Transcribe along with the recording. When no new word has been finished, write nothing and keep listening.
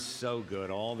so good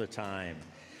all the time.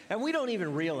 And we don't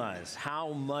even realize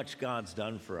how much God's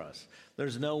done for us.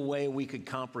 There's no way we could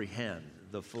comprehend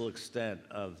the full extent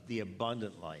of the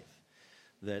abundant life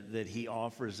that he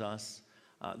offers us,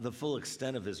 the full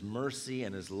extent of his mercy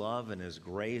and his love and his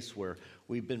grace where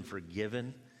we've been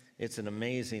forgiven. It's an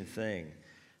amazing thing.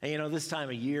 And this time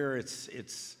of year,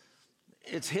 it's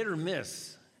hit or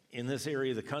miss in this area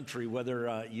of the country,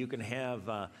 whether you can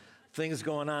have things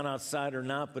going on outside or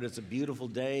not, but it's a beautiful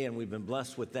day and we've been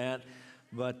blessed with that.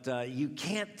 But you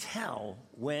can't tell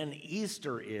when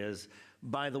Easter is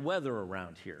by the weather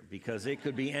around here because it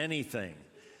could be anything.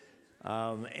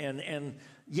 And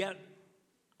yet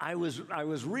I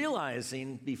was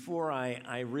realizing before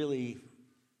I really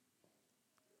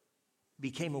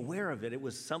became aware of it, it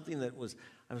was something that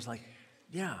I was like,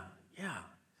 yeah.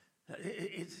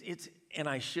 It's and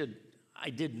I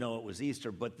did know it was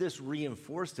Easter, but this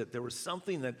reinforced it. There was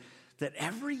something that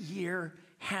every year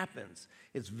happens.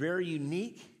 It's very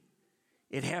unique.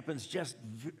 It happens just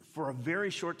for a very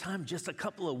short time, just a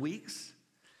couple of weeks.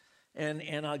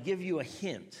 And I'll give you a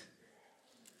hint.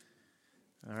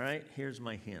 All right, here's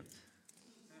my hint.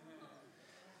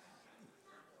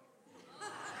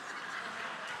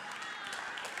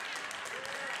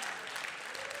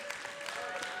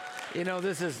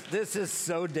 This is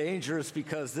so dangerous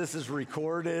because this is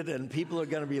recorded and people are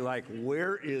going to be like,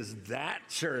 where is that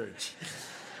church?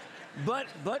 But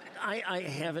I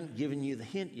haven't given you the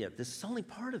hint yet. This is only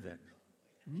part of it.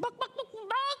 Buck, buck, buck,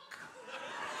 buck.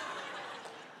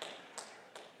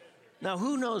 Now,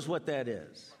 who knows what that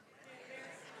is?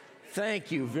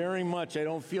 Thank you very much. I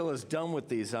don't feel as dumb with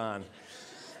these on.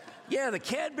 Yeah, the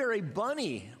Cadbury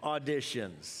Bunny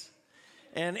auditions.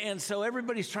 And so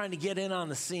everybody's trying to get in on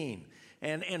the scene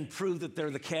and prove that they're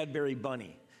the Cadbury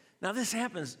Bunny. Now, this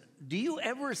happens. Do you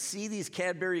ever see these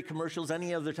Cadbury commercials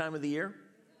any other time of the year?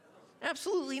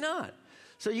 Absolutely not.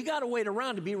 So you got to wait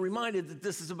around to be reminded that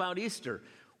this is about Easter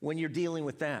when you're dealing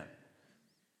with that.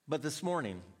 But this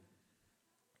morning,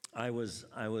 I was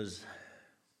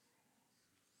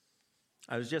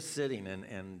just sitting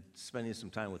and spending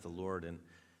some time with the Lord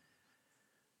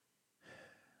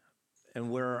and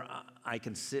where I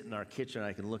can sit in our kitchen,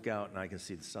 I can look out and I can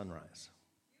see the sunrise.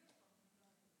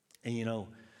 And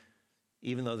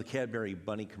even though the Cadbury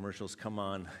Bunny commercials come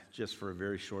on just for a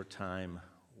very short time,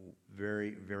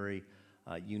 very, very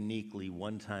uniquely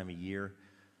one time a year,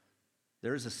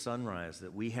 there's a sunrise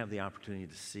that we have the opportunity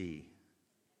to see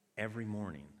every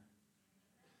morning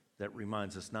that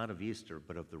reminds us not of Easter,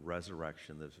 but of the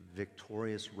resurrection, the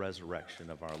victorious resurrection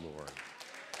of our Lord.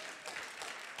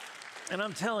 And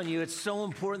I'm telling you, it's so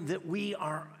important that we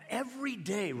are every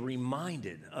day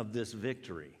reminded of this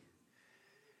victory.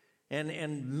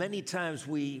 And many times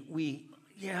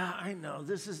I know,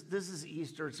 this is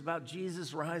Easter. It's about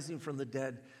Jesus rising from the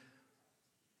dead.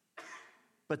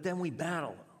 But then we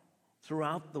battle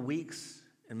throughout the weeks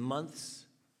and months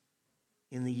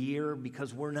in the year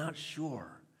because we're not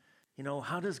sure.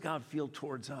 How does God feel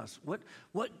towards us?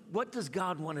 What does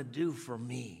God want to do for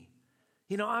me?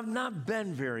 I've not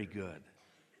been very good.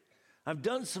 I've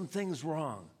done some things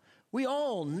wrong. We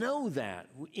all know that.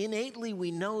 Innately,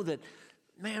 we know that,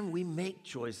 man, we make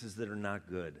choices that are not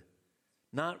good.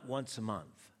 Not once a month.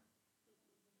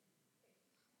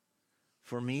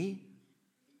 For me,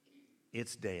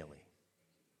 it's daily.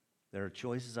 There are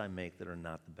choices I make that are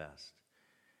not the best.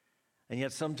 And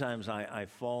yet sometimes I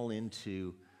fall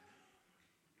into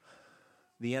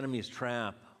the enemy's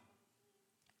trap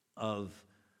of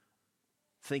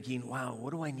thinking, wow,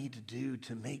 what do I need to do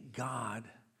to make God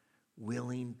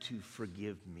willing to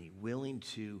forgive me, willing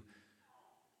to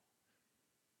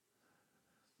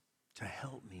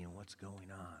help me in what's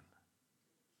going on?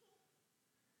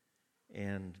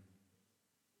 And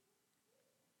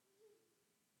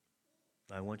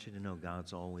I want you to know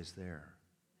God's always there.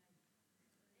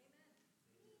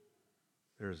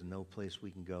 There is no place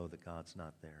we can go that God's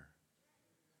not there.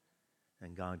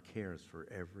 And God cares for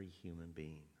every human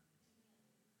being.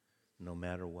 No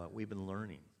matter what. We've been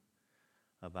learning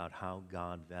about how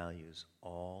God values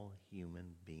all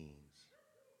human beings.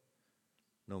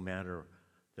 No matter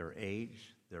their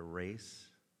age, their race,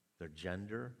 their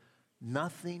gender,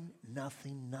 nothing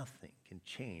can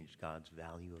change God's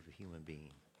value of a human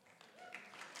being.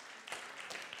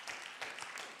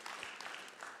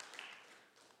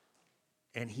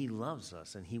 And he loves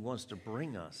us and he wants to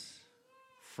bring us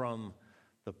from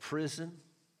the prison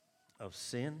of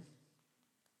sin,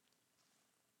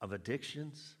 of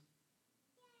addictions,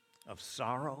 of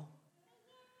sorrow,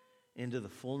 into the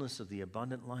fullness of the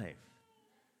abundant life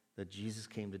that Jesus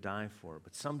came to die for.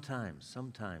 But sometimes,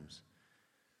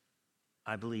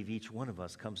 I believe each one of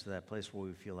us comes to that place where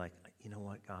we feel like, you know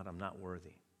what, God, I'm not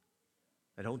worthy.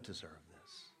 I don't deserve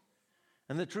this.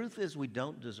 And the truth is we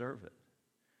don't deserve it.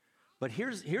 But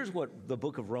here's what the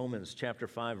book of Romans chapter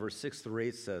 5, verse 6 through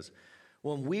 8 says.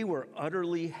 When we were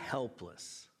utterly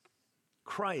helpless,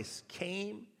 Christ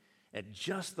came at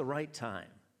just the right time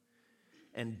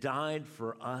and died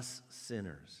for us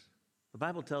sinners. The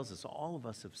Bible tells us all of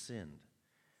us have sinned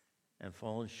and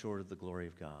fallen short of the glory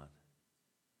of God.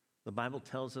 The Bible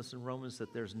tells us in Romans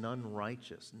that there's none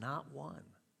righteous, not one.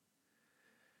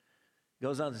 It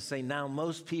goes on to say, now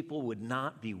most people would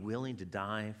not be willing to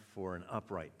die for an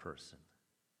upright person.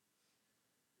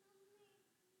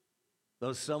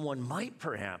 Though someone might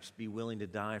perhaps be willing to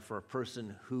die for a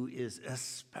person who is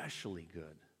especially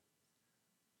good.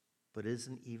 But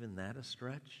isn't even that a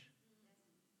stretch?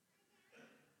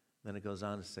 Then it goes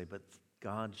on to say, but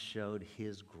God showed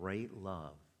his great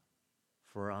love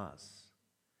for us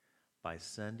by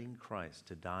sending Christ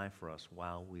to die for us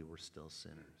while we were still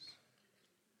sinners.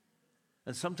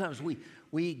 And sometimes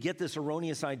we get this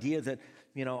erroneous idea that,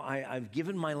 I've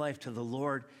given my life to the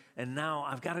Lord, and now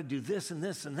I've got to do this and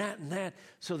this and that,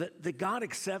 so that God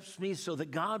accepts me, so that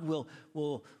God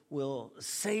will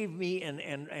save me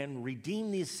and redeem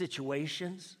these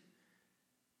situations.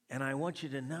 And I want you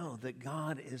to know that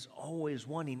God is always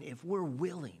wanting, if we're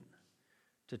willing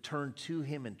to turn to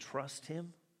him and trust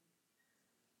him,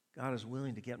 God is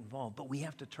willing to get involved, but we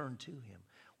have to turn to him.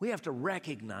 We have to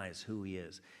recognize who he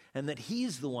is and that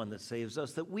he's the one that saves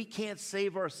us, that we can't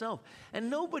save ourselves, and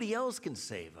nobody else can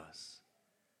save us,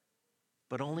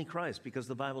 but only Christ, because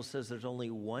the Bible says there's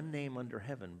only one name under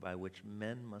heaven by which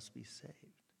men must be saved.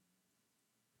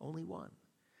 Only one.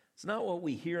 It's not what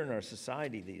we hear in our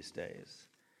society these days.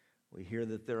 We hear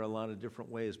that there are a lot of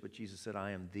different ways, but Jesus said,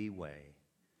 I am the way,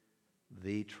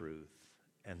 the truth,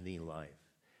 and the life.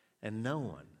 And no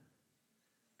one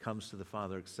comes to the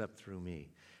Father except through me.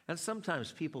 And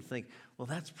sometimes people think, well,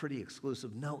 that's pretty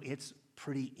exclusive. No, it's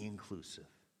pretty inclusive.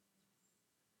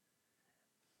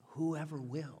 Whoever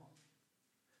will.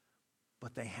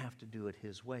 But they have to do it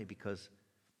his way, because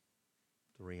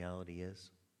the reality is,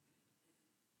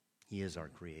 he is our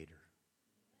creator.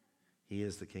 He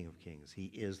is the King of Kings. He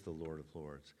is the Lord of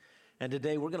Lords. And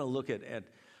today we're going to look at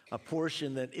a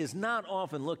portion that is not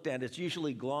often looked at. It's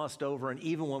usually glossed over, and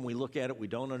even when we look at it, we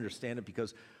don't understand it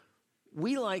because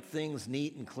we like things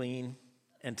neat and clean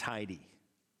and tidy.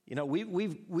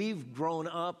 We've grown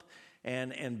up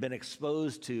and been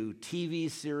exposed to TV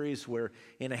series where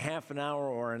in a half an hour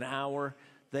or an hour,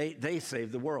 they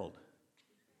save the world.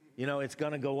 It's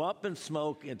going to go up in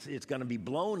smoke. It's going to be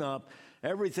blown up.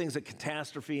 Everything's a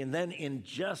catastrophe. And then in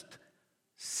just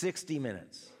 60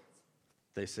 minutes,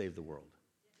 they save the world.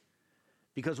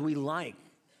 Because we like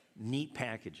neat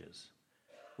packages.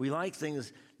 We like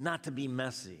things not to be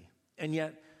messy. And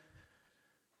yet,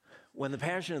 when The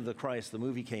Passion of the Christ, the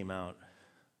movie came out,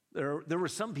 there were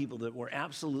some people that were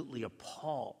absolutely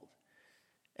appalled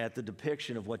at the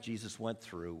depiction of what Jesus went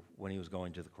through when he was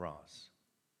going to the cross.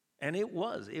 And it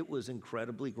was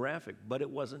incredibly graphic, but it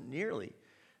wasn't nearly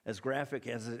as graphic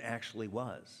as it actually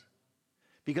was.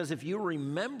 Because if you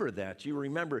remember that,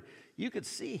 you could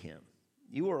see him.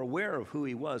 You were aware of who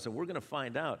he was, and we're going to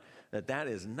find out that that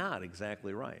is not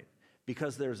exactly right,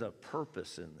 because there's a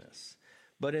purpose in this.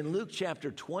 But in Luke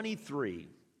chapter 23,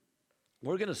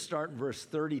 we're going to start in verse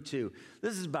 32.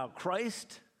 This is about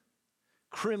Christ,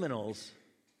 criminals,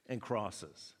 and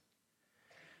crosses.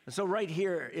 And so right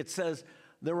here it says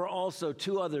there were also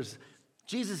two others.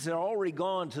 Jesus had already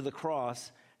gone to the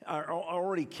cross,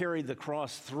 already carried the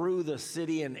cross through the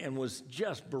city and was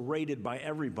just berated by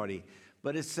everybody.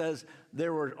 But it says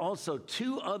there were also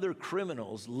two other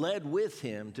criminals led with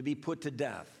him to be put to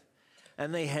death.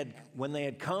 And when they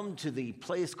had come to the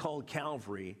place called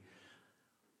Calvary,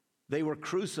 they were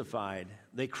crucified.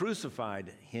 They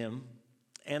crucified him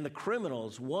and the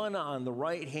criminals, one on the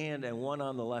right hand and one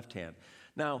on the left hand.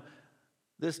 Now,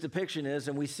 this depiction is,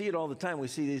 and we see it all the time, we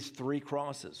see these three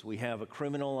crosses. We have a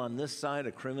criminal on this side,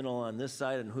 a criminal on this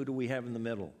side, and who do we have in the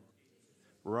middle?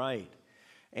 Right.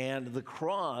 And the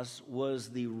cross was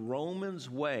the Romans'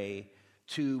 way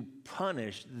to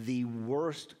punish the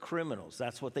worst criminals.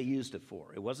 That's what they used it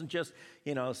for. It wasn't just,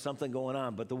 something going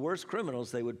on, but the worst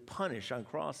criminals they would punish on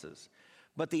crosses.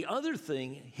 But the other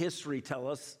thing history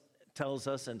tells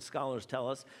us, and scholars tell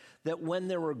us, that when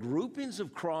there were groupings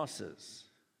of crosses,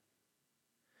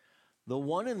 the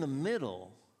one in the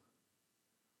middle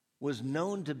was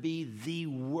known to be the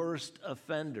worst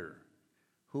offender.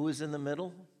 Who was in the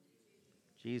middle?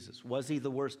 Jesus. Was he the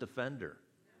worst offender?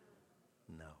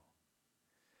 No.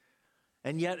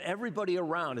 And yet everybody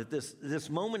around at this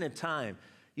moment in time,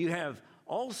 you have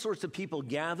all sorts of people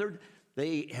gathered.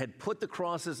 They had put the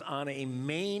crosses on a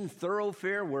main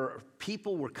thoroughfare where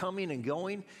people were coming and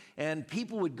going, and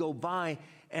people would go by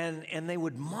and they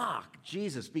would mock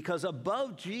Jesus, because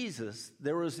above Jesus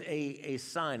there was a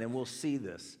sign, and we'll see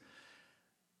this.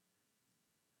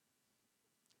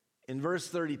 In verse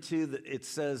 32, it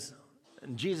says,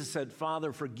 and Jesus said,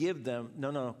 Father, forgive them.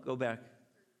 No, go back.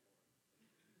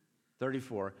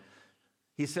 34.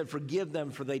 He said, forgive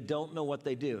them, for they don't know what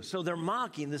they do. So they're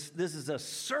mocking. This is a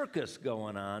circus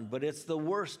going on, but it's the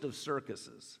worst of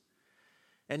circuses.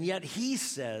 And yet he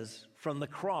says from the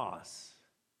cross,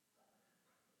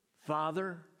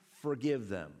 Father, forgive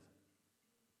them.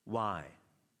 Why?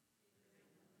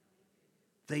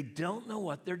 They don't know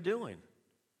what they're doing.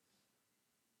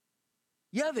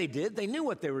 Yeah, they did. They knew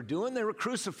what they were doing. They were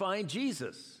crucifying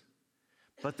Jesus.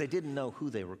 But they didn't know who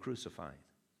they were crucifying.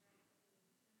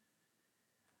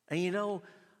 And you know,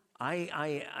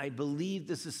 I believe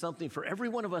this is something for every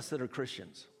one of us that are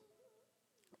Christians.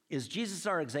 Is Jesus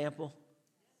our example?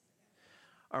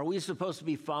 Are we supposed to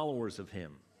be followers of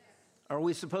him? Are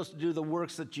we supposed to do the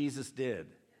works that Jesus did?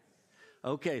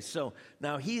 Okay, so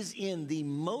now he's in the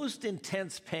most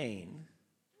intense pain,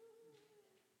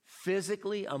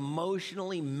 physically,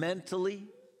 emotionally, mentally.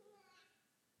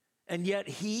 And yet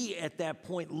he, at that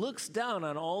point, looks down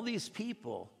on all these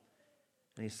people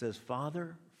and he says,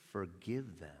 Father,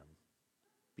 forgive them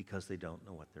because they don't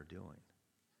know what they're doing.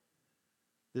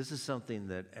 This is something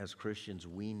that as Christians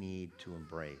we need to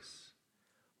embrace.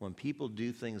 When people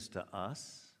do things to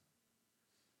us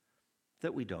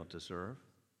that we don't deserve,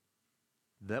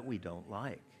 that we don't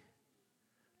like,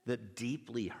 that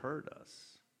deeply hurt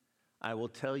us, I will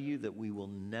tell you that we will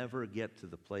never get to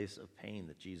the place of pain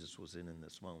that Jesus was in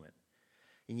this moment.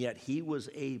 And yet he was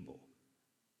able,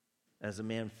 as a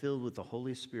man filled with the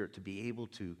Holy Spirit, to be able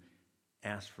to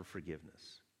ask for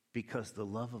forgiveness because the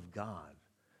love of God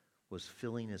was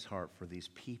filling his heart for these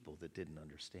people that didn't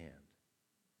understand.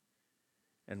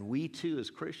 And we too,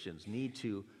 as Christians, need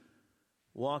to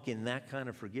walk in that kind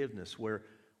of forgiveness where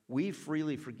we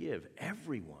freely forgive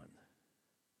everyone,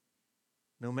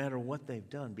 no matter what they've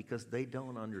done, because they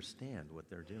don't understand what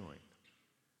they're doing.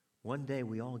 One day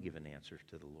we all give an answer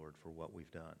to the Lord for what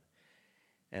we've done.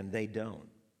 And they don't,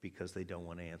 because they don't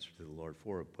want to answer to the Lord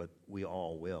for it, but we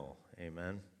all will.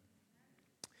 Amen.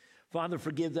 Father,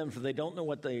 forgive them, for they don't know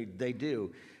what they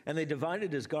do. And they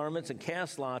divided his garments and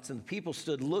cast lots, and the people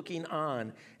stood looking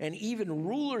on, and even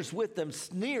rulers with them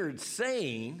sneered,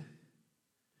 saying,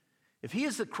 if he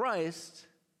is the Christ,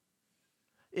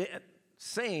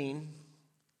 saying,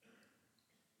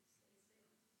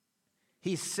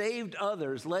 he saved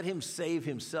others, let him save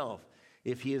himself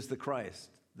if he is the Christ,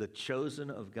 the chosen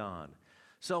of God.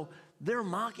 So they're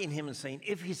mocking him and saying,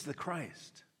 if he's the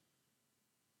Christ,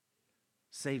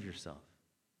 save yourself.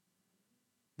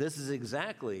 This is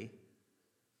exactly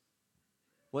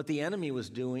what the enemy was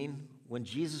doing when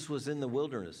Jesus was in the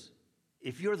wilderness.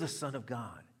 If you're the Son of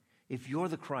God, if you're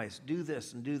the Christ, do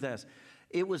this and do this.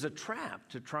 It was a trap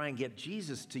to try and get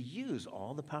Jesus to use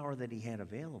all the power that he had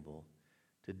available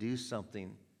to do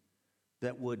something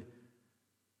that would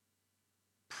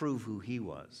prove who he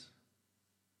was.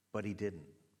 But he didn't,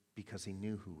 because he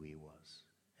knew who he was.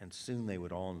 And soon they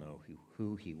would all know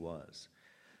who he was.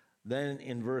 Then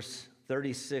in verse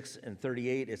 36 and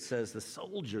 38, it says, the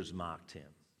soldiers mocked him,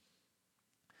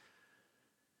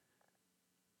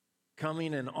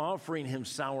 coming and offering him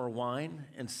sour wine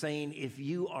and saying, if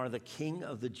you are the king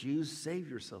of the Jews, save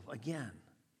yourself. Again,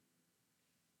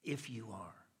 if you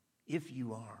are. If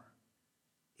you are.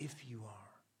 If you are.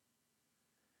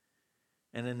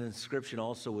 And an inscription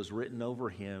also was written over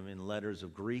him in letters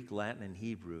of Greek, Latin, and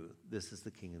Hebrew. This is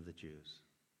the King of the Jews.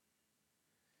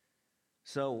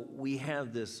 So we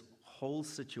have this whole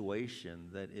situation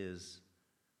that is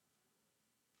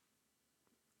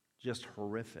just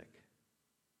horrific.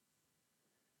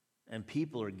 And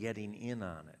people are getting in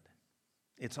on it.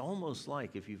 It's almost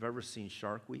like if you've ever seen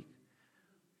Shark Week,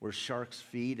 where sharks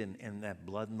feed and that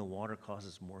blood in the water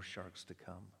causes more sharks to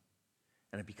come.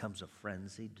 And it becomes a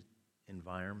frenzied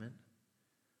environment.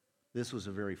 This was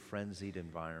a very frenzied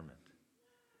environment.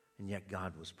 And yet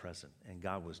God was present and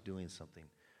God was doing something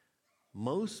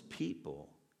most people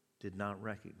did not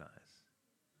recognize.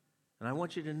 And I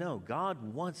want you to know,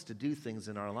 God wants to do things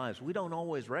in our lives. We don't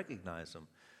always recognize them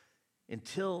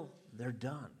until they're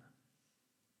done.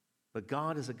 But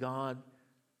God is a God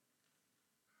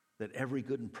that every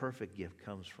good and perfect gift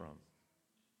comes from.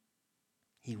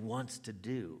 He wants to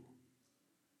do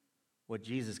what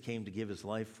Jesus came to give his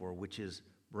life for, which is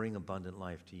bring abundant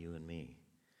life to you and me.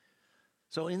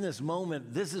 So in this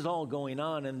moment, this is all going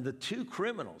on, and the two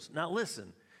criminals, now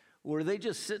listen, Were they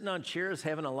just sitting on chairs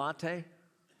having a latte?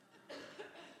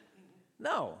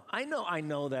 No, I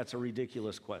know that's a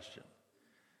ridiculous question.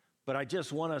 But I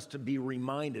just want us to be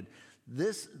reminded,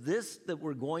 this that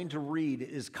we're going to read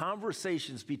is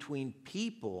conversations between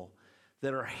people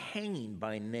that are hanging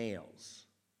by nails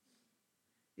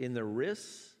in their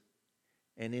wrists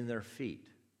and in their feet.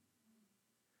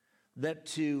 That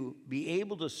to be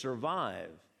able to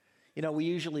survive, we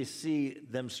usually see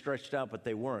them stretched out, but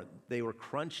they weren't. They were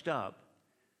crunched up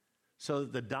so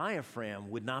that the diaphragm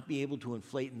would not be able to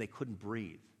inflate and they couldn't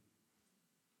breathe.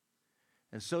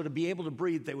 And so to be able to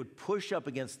breathe, they would push up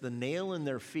against the nail in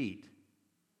their feet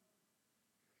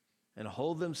and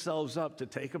hold themselves up to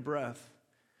take a breath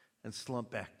and slump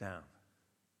back down.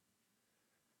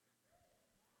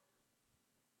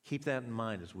 Keep that in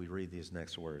mind as we read these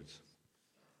next words.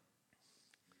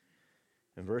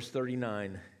 In verse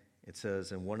 39, it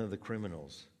says, and one of the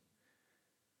criminals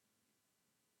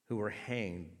who were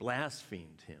hanged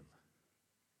blasphemed him,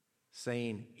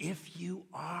 saying, if you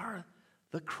are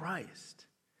the Christ,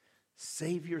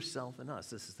 save yourself and us.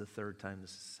 This is the third time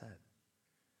this is said.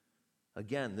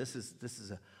 Again, this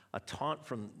is a taunt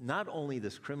from not only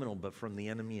this criminal, but from the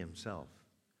enemy himself.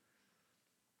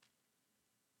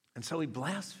 And so he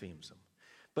blasphemes him.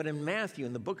 But in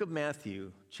the book of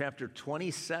Matthew, chapter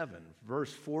 27,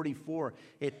 verse 44,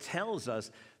 it tells us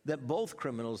that both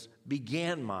criminals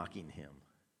began mocking him.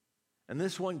 And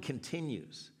this one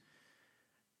continues.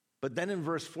 But then in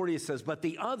verse 40 it says, but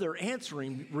the other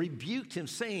answering rebuked him,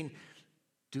 saying,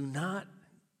 do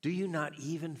you not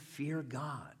even fear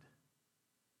God?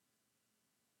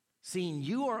 Seeing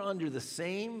you are under the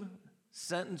same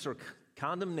sentence or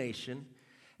condemnation,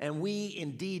 and we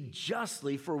indeed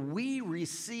justly, for we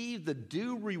receive the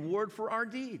due reward for our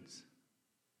deeds.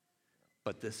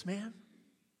 But this man,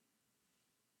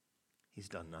 he's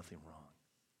done nothing wrong.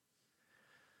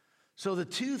 So the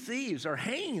two thieves are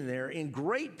hanging there in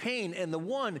great pain, and the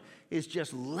one is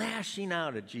just lashing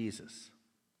out at Jesus.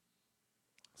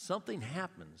 Something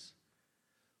happens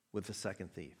with the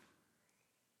second thief,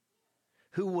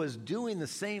 who was doing the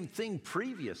same thing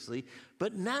previously,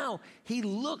 but now he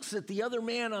looks at the other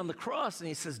man on the cross and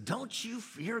he says, don't you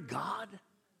fear God?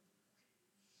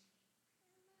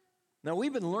 Now,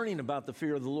 we've been learning about the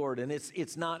fear of the Lord, and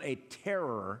it's not a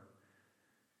terror.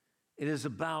 It is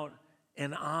about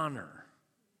an honor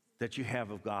that you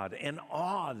have of God, an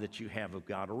awe that you have of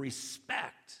God, a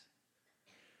respect,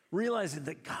 realizing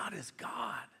that God is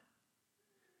God,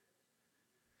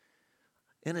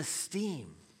 an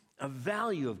esteem, a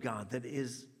value of God that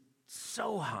is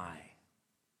so high.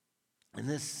 And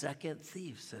this second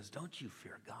thief says, don't you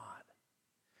fear God?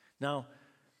 Now,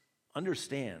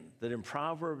 understand that in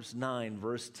Proverbs 9,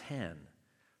 verse 10,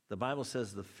 the Bible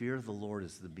says the fear of the Lord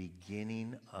is the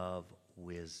beginning of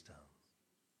wisdom.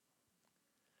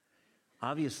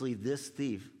 Obviously, this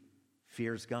thief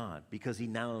fears God because he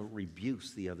now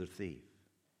rebukes the other thief.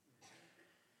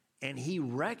 And he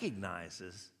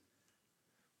recognizes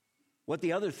what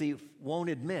the other thief won't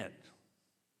admit.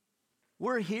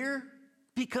 We're here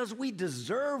because we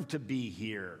deserve to be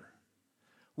here.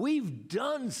 We've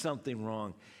done something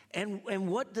wrong. And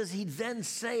what does he then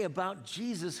say about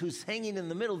Jesus who's hanging in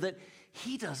the middle that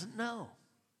he doesn't know?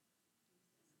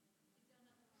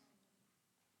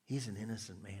 He's an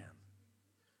innocent man.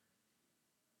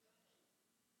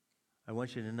 I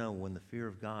want you to know when the fear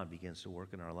of God begins to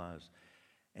work in our lives,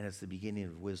 and it's the beginning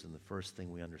of wisdom, the first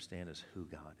thing we understand is who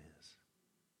God is.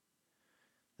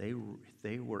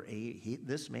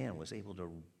 This man was able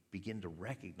to begin to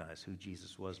recognize who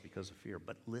Jesus was because of fear.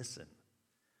 But listen,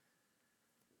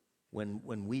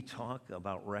 when we talk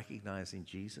about recognizing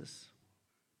Jesus,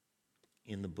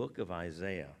 in the book of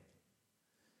Isaiah,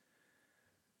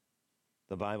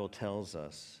 the Bible tells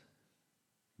us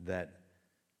that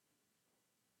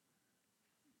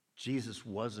Jesus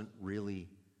wasn't really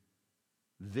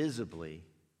visibly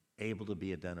able to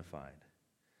be identified.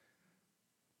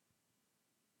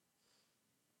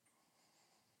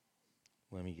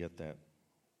 Let me get that.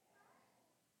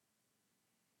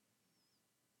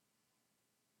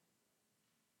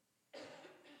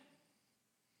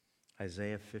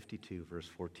 Isaiah 52, verse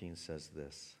 14 says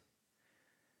this,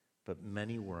 but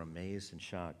many were amazed and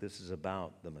shocked. This is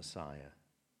about the Messiah.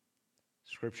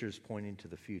 Scripture is pointing to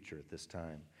the future at this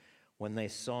time. When they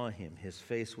saw him, his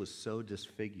face was so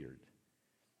disfigured,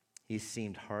 he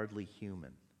seemed hardly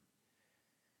human.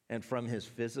 And from his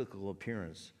physical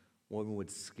appearance, one would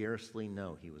scarcely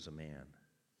know he was a man.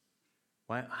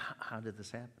 Why? How did this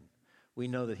happen? We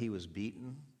know that he was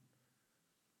beaten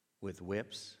with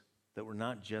whips that were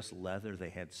not just leather. They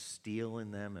had steel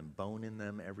in them and bone in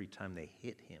them every time they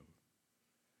hit him.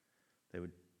 They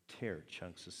would tear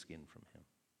chunks of skin from him.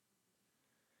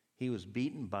 He was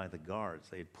beaten by the guards.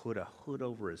 They had put a hood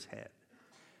over his head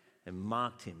and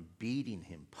mocked him, beating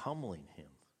him, pummeling him,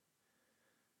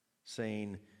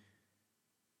 saying,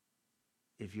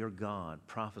 if you're God,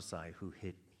 prophesy who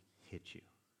hit you.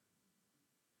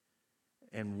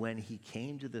 And when he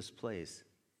came to this place,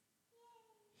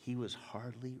 he was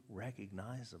hardly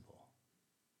recognizable.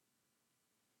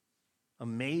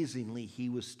 Amazingly, he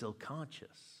was still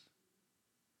conscious.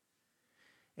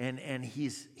 And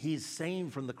he's saying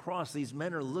from the cross, these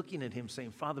men are looking at him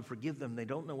saying, Father, forgive them. They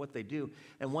don't know what they do.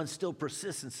 And one still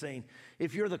persists in saying,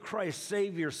 if you're the Christ,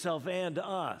 save yourself and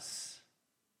us.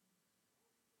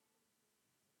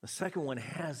 The second one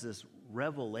has this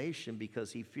revelation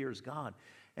because he fears God.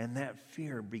 And that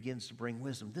fear begins to bring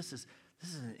wisdom. This is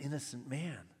an innocent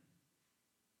man.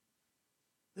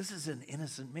 This is an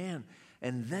innocent man.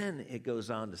 And then it goes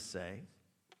on to say,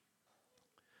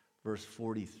 verse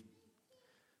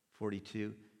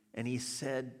 42, and he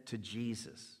said to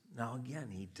Jesus, now again,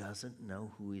 he doesn't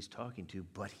know who he's talking to,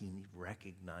 but he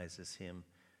recognizes him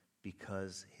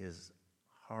because his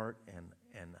heart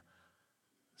and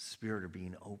spirit are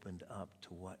being opened up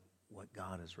to what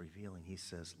God is revealing. He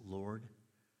says, Lord,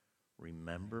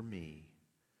 remember me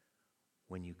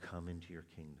when you come into your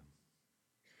kingdom.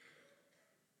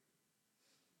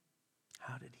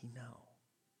 How did he know?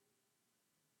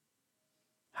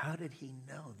 How did he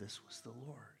know this was the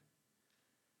Lord?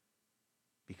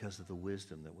 Because of the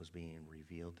wisdom that was being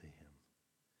revealed to him.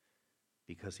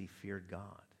 Because he feared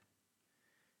God.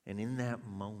 And in that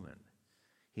moment,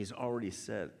 he's already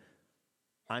said,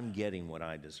 I'm getting what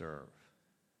I deserve.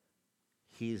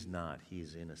 He's not.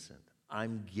 He's innocent.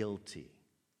 I'm guilty.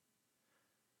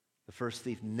 The first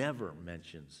thief never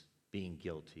mentions being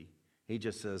guilty. He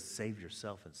just says, save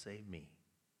yourself and save me.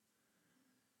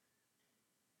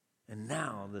 And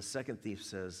now the second thief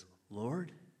says,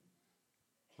 Lord,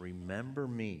 remember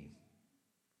me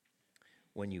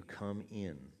when you come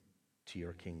in to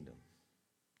your kingdom.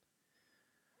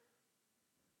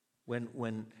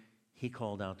 When he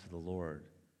called out to the Lord,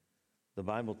 the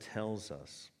Bible tells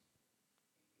us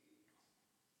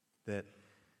that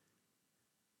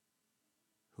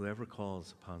whoever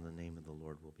calls upon the name of the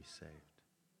Lord will be saved.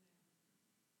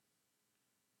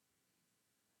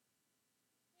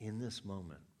 In this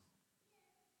moment,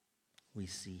 we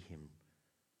see him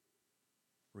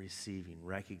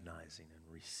recognizing and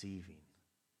receiving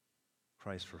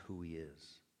Christ for who he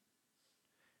is.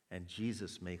 And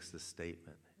Jesus makes this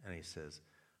statement, and he says,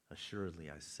 assuredly,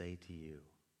 I say to you,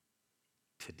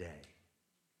 today,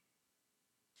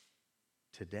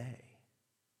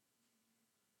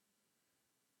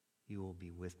 you will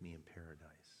be with me in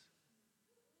paradise.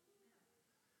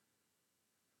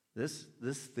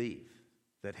 This thief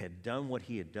that had done what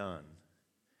he had done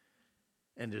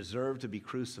and deserved to be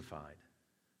crucified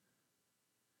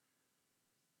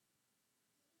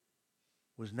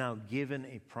was now given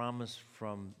a promise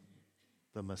from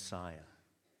the Messiah,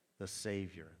 the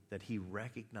Savior, that he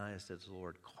recognized as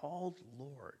Lord, called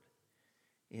Lord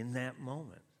in that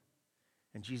moment.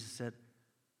 And Jesus said,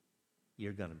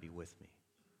 you're going to be with me.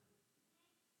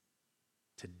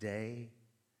 Today,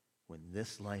 when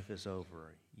this life is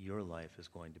over, your life is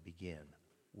going to begin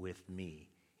with me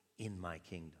in my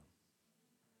kingdom.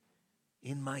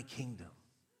 In my kingdom.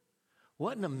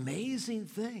 What an amazing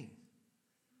thing.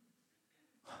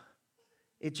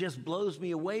 It just blows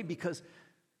me away because,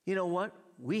 you know what?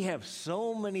 We have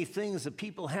so many things that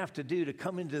people have to do to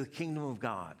come into the kingdom of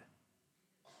God.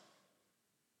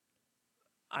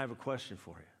 I have a question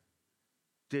for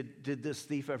you. Did this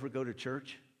thief ever go to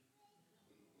church?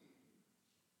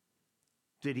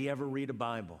 Did he ever read a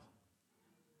Bible?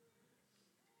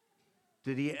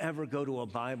 Did he ever go to a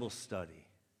Bible study?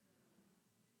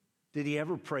 Did he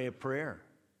ever pray a prayer?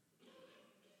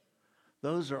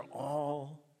 Those are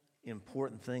all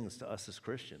important things to us as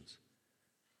Christians.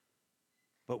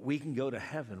 But we can go to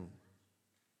heaven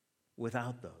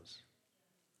without those.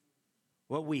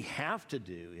 What we have to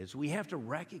do is we have to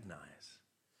recognize,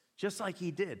 just like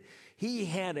he did. He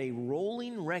had a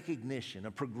rolling recognition,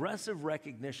 a progressive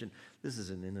recognition. This is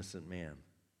an innocent man.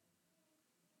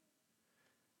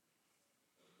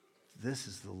 This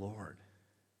is the Lord.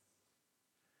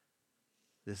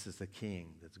 This is the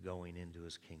king that's going into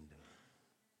his kingdom.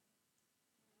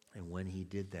 And when he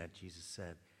did that, Jesus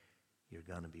said, you're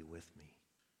going to be with me.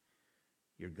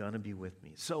 You're going to be with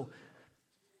me. So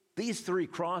these three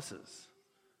crosses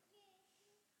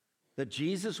that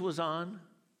Jesus was on,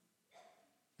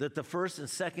 that the first and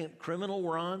second criminal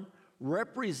were on,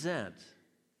 represent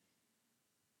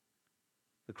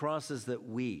the crosses that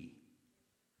we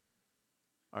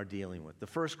are dealing with. The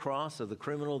first cross of the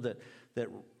criminal that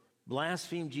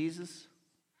blasphemed Jesus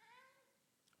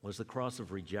was the cross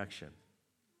of rejection.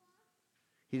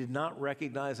 He did not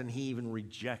recognize, and he even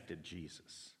rejected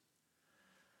Jesus.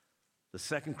 The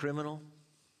second criminal,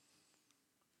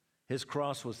 his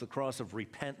cross was the cross of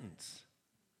repentance.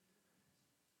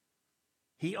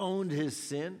 He owned his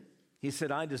sin. He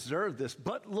said, I deserve this,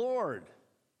 but Lord,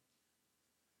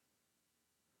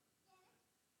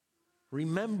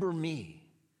 remember me.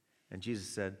 And Jesus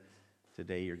said,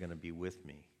 today you're going to be with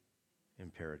me in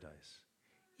paradise,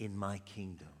 in my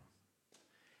kingdom.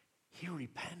 He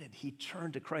repented. He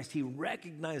turned to Christ. He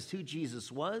recognized who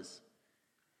Jesus was.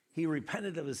 He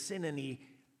repented of his sin, and he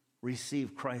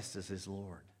received Christ as his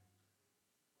Lord.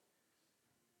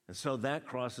 And so that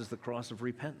cross is the cross of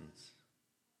repentance.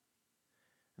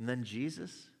 And then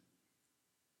Jesus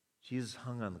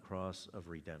hung on the cross of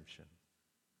redemption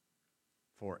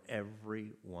for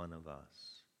every one of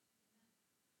us.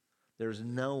 There's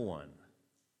no one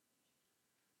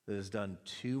that has done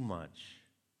too much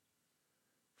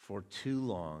for too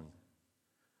long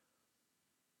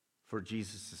for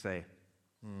Jesus to say,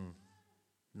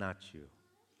 not you.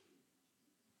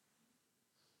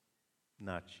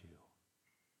 Not you.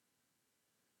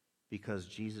 Because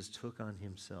Jesus took on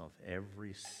himself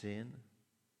every sin,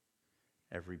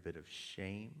 every bit of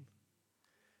shame,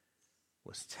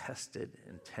 was tested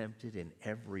and tempted in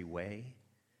every way,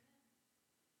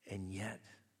 and yet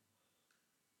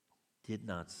did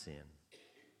not sin,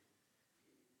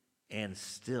 and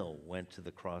still went to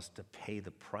the cross to pay the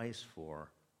price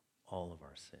for all of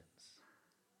our sins.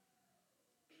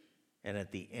 And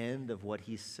at the end of what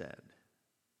he said,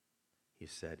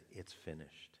 it's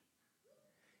finished.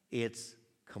 It's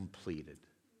completed.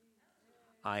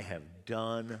 I have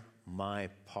done my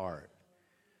part.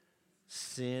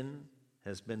 Sin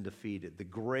has been defeated. The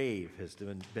grave has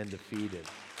been defeated.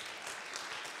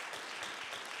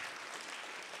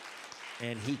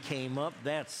 And he came up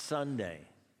that Sunday,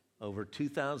 over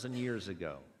 2,000 years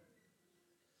ago,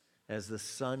 as the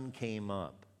sun came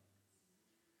up.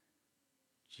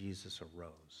 Jesus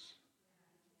arose,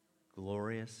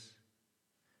 glorious,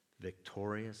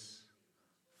 victorious,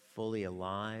 fully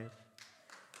alive,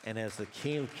 and as the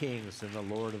King of Kings and the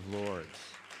Lord of Lords.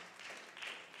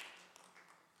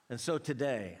 And so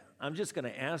today, I'm just going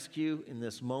to ask you in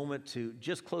this moment to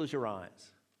just close your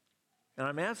eyes. And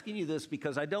I'm asking you this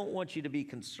because I don't want you to be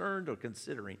concerned or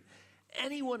considering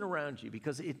anyone around you,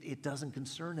 because it doesn't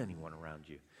concern anyone around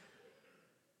you.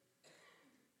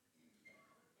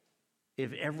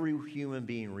 If every human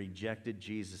being rejected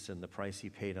Jesus and the price he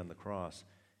paid on the cross,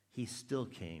 he still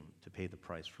came to pay the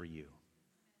price for you.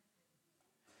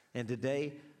 And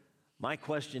today, my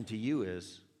question to you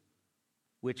is,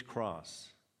 which cross?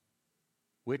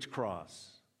 Which cross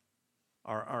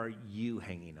are you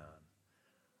hanging on?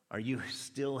 Are you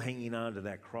still hanging on to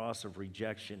that cross of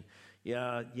rejection?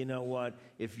 Yeah, you know what?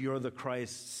 If you're the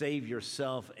Christ, save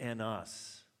yourself and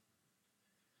us.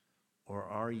 Or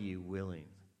are you willing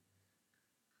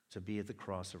to be at the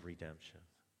cross of redemption,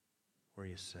 where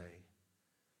you say,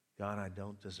 God, I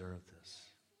don't deserve this,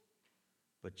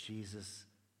 but Jesus,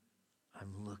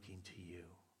 I'm looking to you.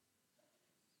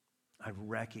 I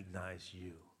recognize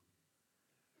you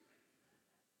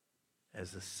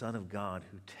as the Son of God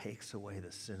who takes away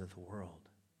the sin of the world,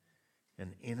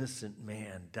 an innocent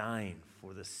man dying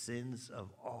for the sins of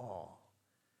all.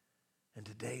 And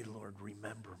today, Lord,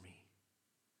 remember me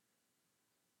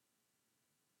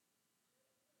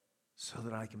so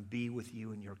that I can be with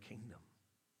you in your kingdom.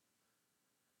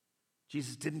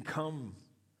 Jesus didn't come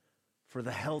for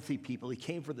the healthy people. He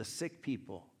came for the sick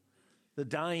people, the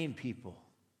dying people,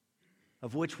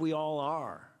 of which we all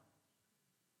are.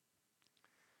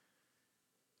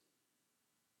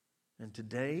 And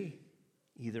today,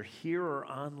 either here or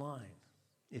online,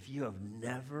 if you have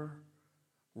never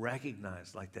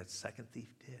recognized, like that second thief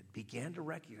did, began to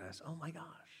recognize, oh my gosh,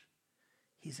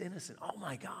 he's innocent. Oh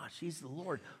my gosh, he's the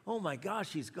Lord. Oh my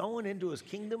gosh, he's going into his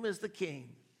kingdom as the king.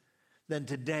 Then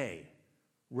today,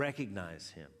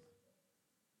 recognize him.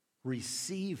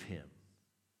 Receive him.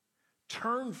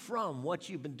 Turn from what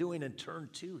you've been doing and turn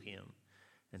to him.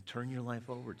 And turn your life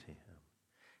over to him.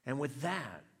 And with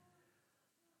that,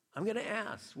 I'm going to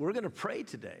ask, we're going to pray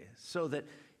today so that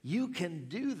you can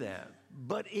do that.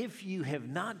 But if you have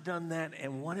not done that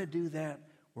and want to do that,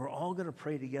 we're all going to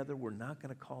pray together. We're not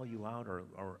going to call you out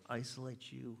or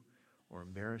isolate you or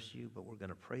embarrass you, but we're going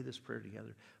to pray this prayer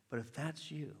together. But if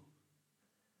that's you,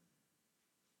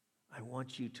 I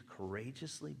want you to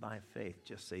courageously, by faith,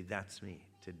 just say, that's me.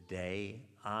 Today,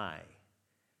 I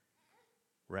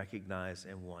recognize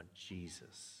and want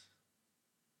Jesus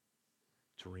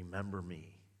to remember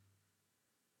me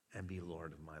and be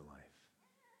Lord of my life.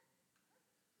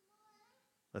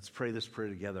 Let's pray this prayer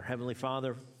together. Heavenly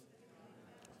Father,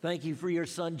 thank you for your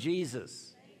Son,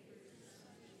 Jesus,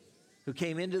 who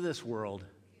came into this world,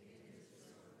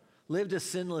 lived a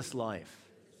sinless life,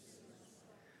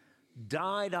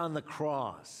 died on the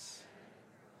cross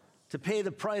to pay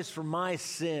the price for my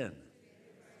sin.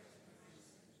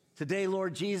 Today,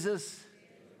 Lord Jesus,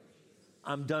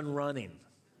 I'm done running.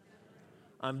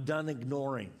 I'm done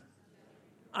ignoring.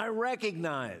 I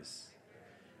recognize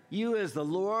you as the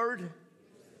Lord,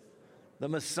 the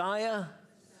Messiah,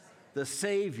 the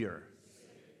Savior.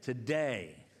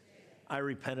 Today, I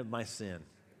repent of my sin.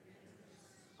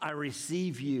 I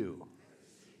receive you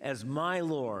as my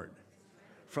Lord.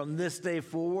 From this day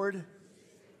forward,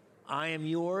 I am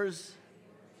yours.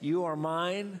 You are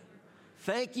mine.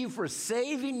 Thank you for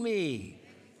saving me.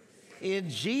 In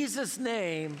Jesus'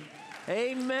 name,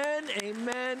 amen,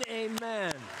 amen,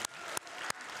 amen.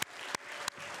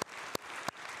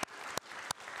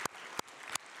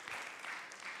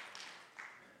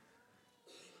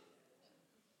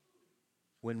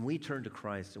 When we turn to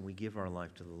Christ and we give our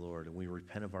life to the Lord and we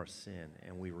repent of our sin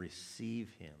and we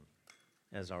receive him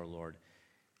as our Lord,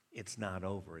 it's not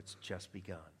over. It's just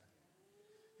begun.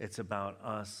 It's about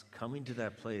us coming to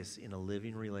that place in a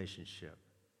living relationship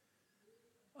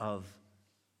of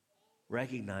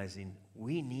recognizing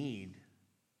we need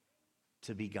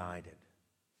to be guided.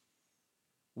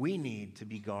 We need to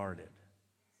be guarded.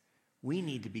 We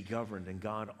need to be governed, and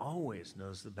God always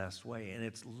knows the best way. And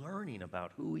it's learning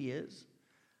about who he is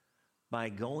by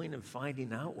going and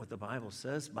finding out what the Bible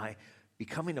says, by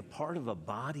becoming a part of a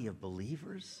body of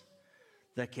believers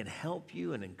that can help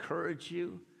you and encourage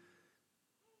you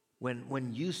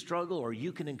when you struggle, or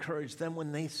you can encourage them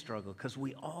when they struggle, because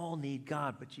we all need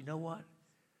God. But you know what?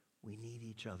 We need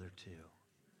each other too.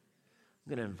 I'm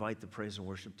going to invite the praise and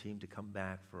worship team to come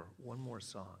back for one more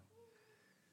song.